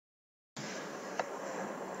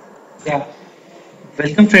Yeah,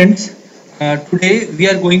 welcome friends. Today we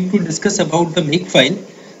are going to discuss about the Makefile.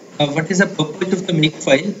 What is the purpose of the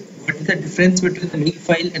Makefile? What is the difference between the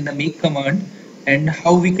Makefile and the make command, and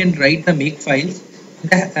how we can write the Makefiles?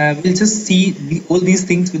 We'll just see all these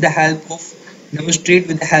things with the help of demonstrate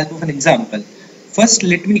with the help of an example. First,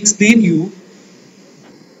 let me explain you.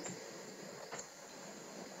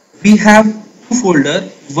 We have two folder.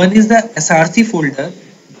 One is the src folder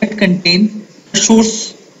that contains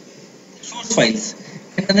source files,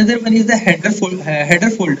 and another one is the header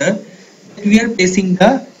folder that we are placing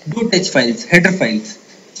the .h files, header files.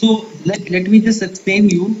 So let me just explain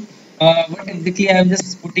you what exactly I am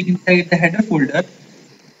just putting inside the header folder.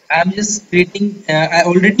 I am just creating. I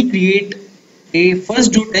already create a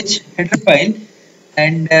first .h header file,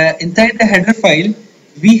 and inside the header file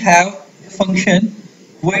we have a function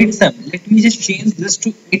void sum. Let me just change this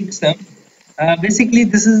to int sum. Basically,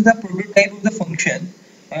 this is the prototype of the function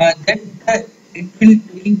that it will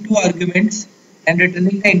taking two arguments and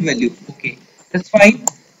returning the int value. Okay, that's fine.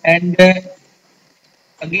 And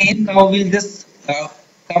again, now we'll just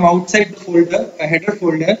come outside the folder, a header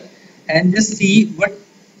folder, and just see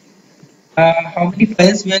how many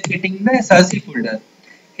files we are getting in the src folder.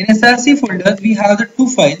 In src folder, we have the two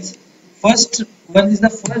files. First one is the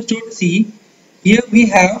first.c. Here we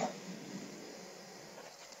have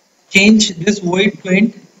changed this void to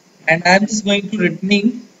int, and I'm just going to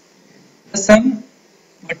returning the sum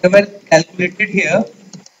whatever calculated here.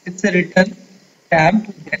 It's a return temp,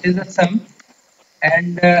 that is the sum,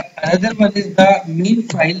 and another one is the main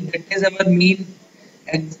file, that is our main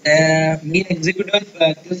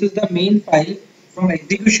executable. This is the main file from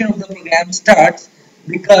execution of the program starts,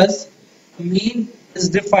 because the main is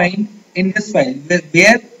defined in this file.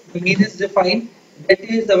 Where the main is defined, that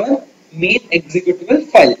is our main executable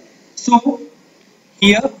file. So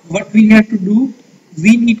here what we have to do,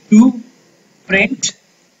 we need to print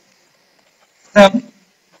some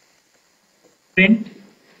print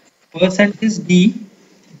percentage d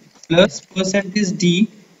plus percentage d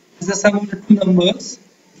is the sum of the two numbers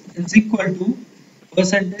is equal to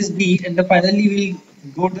percentage d, and the finally we'll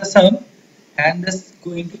go the sum and this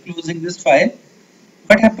going to closing this file.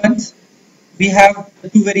 What happens, we have the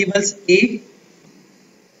two variables a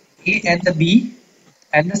and the b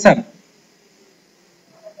and the sum.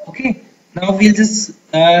 Okay, now we'll just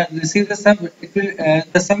receive the sum. It will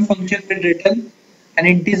the sum function will return an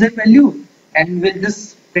integer value, and we'll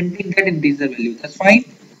just printing that integer value. That's fine.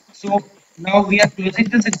 So now we are closing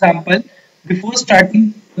this example. Before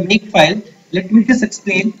starting the make file, let me just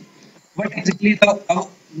explain what exactly the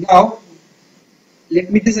now let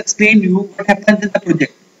me just explain you what happens in the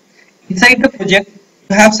project. Inside the project,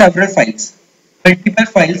 you have several files, multiple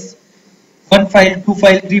files, one file, two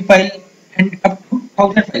file, three file, and up to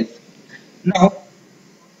 1,000 files. Now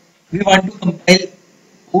we want to compile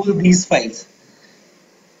all these files.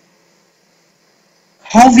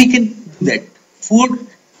 How we can do that? For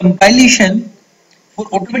compilation, for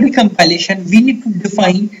automatic compilation, we need to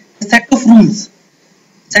define a set of rules.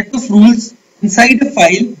 Set of rules inside a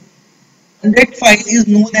file, and that file is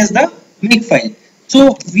known as the make file.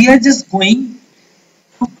 So we are just going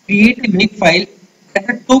to create a make file at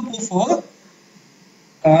the top of our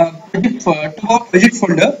project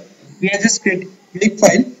folder. We are just creating make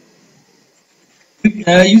file.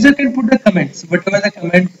 User can put the comments, whatever the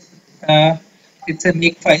comments. It's a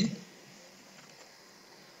make file,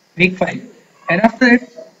 and after it,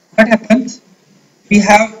 what happens? We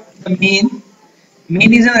have the main.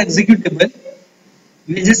 Main is our executable.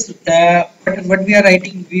 We just what we are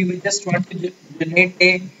writing. We will just want to generate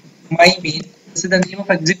a my main. This is the name of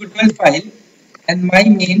executable file, and my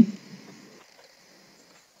main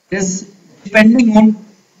is depending on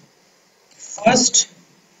first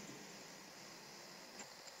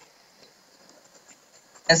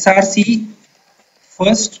src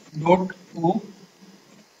first dot o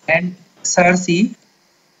and src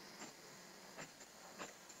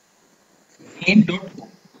main dot o.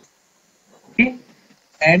 Okay,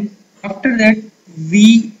 and after that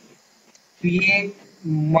we create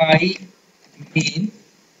my main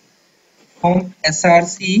from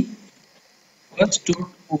src first dot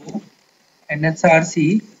o and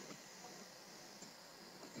src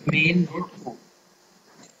main dot o.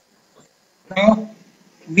 Now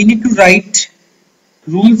we need to write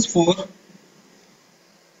rules for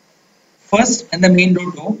first and the main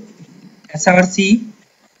dot o. Src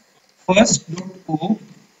first dot o,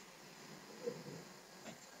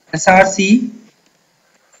 src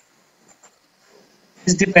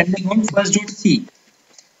is depending on first dot c.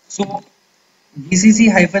 So gcc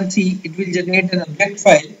hyphen c, it will generate an object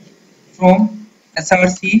file from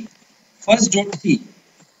src first dot c.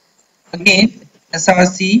 Again,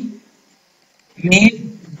 src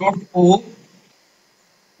main.o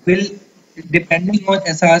will, depending on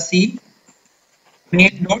src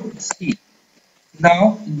main.c.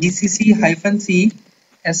 Now gcc hyphen c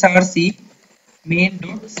src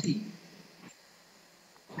main.c.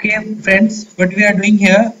 Okay, friends, what we are doing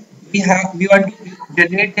here, we want to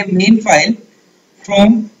generate a main file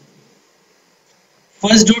from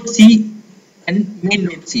first.c and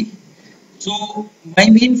main.c. So my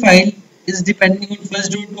main file is depending on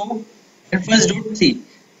first.o and first.c.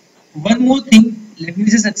 One more thing, let me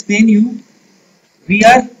just explain you. We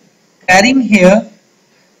are carrying here,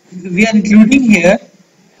 we are including here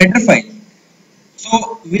header file.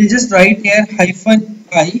 So we'll just write here hyphen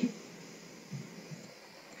I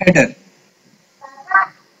header.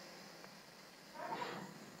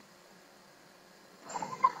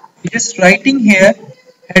 We're just writing here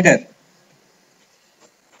header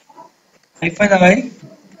hyphen I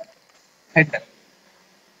header.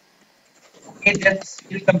 Okay, that's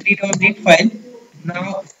will complete our main file.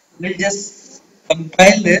 Now we'll just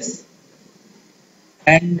compile this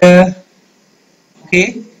and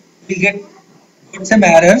okay, we got some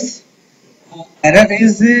errors. So error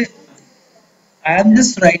is I am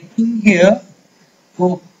just writing here.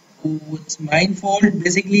 Oh, it's my fault.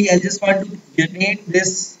 Basically, I just want to generate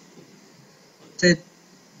this. It's a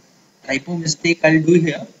typo mistake I'll do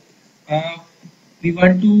here. Uh, we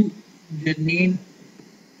want to generate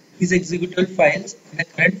these executable files in the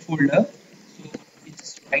current folder. So we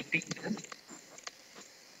just writing this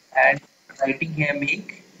and writing here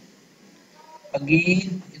make.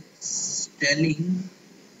 Again, it's telling.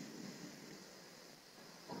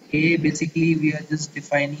 Okay, basically we are just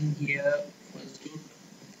defining here first root.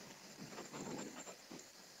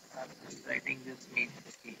 I'm just writing this main.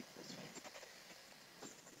 Okay, that's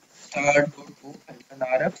fine. Start.o hyphen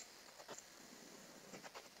rf.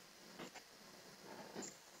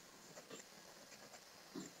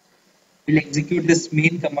 We'll execute this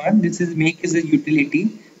main command. This is make is a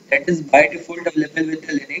utility that is by default available with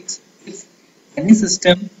the Linux. If any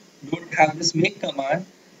system don't have this make command,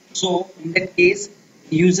 so in that case,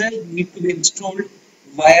 user need to be installed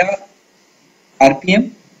via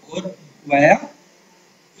RPM or via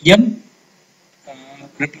yum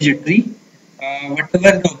repository,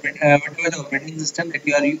 whatever the operating system that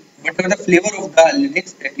you are, whatever the flavor of the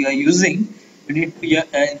Linux that you are using, you need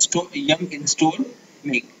to install yum install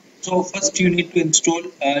make. So first you need to install.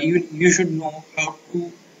 You should know how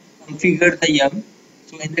to configure the yum.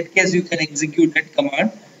 So in that case, you can execute that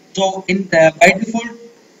command. So by default,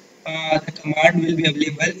 the command will be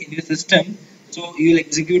available in your system. So you will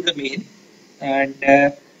execute the main, and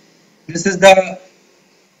this is the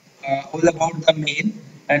all about the main,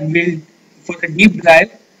 and we'll for the deep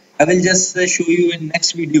dive I will just show you in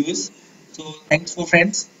next videos. So thanks for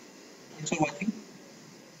friends, thanks for watching.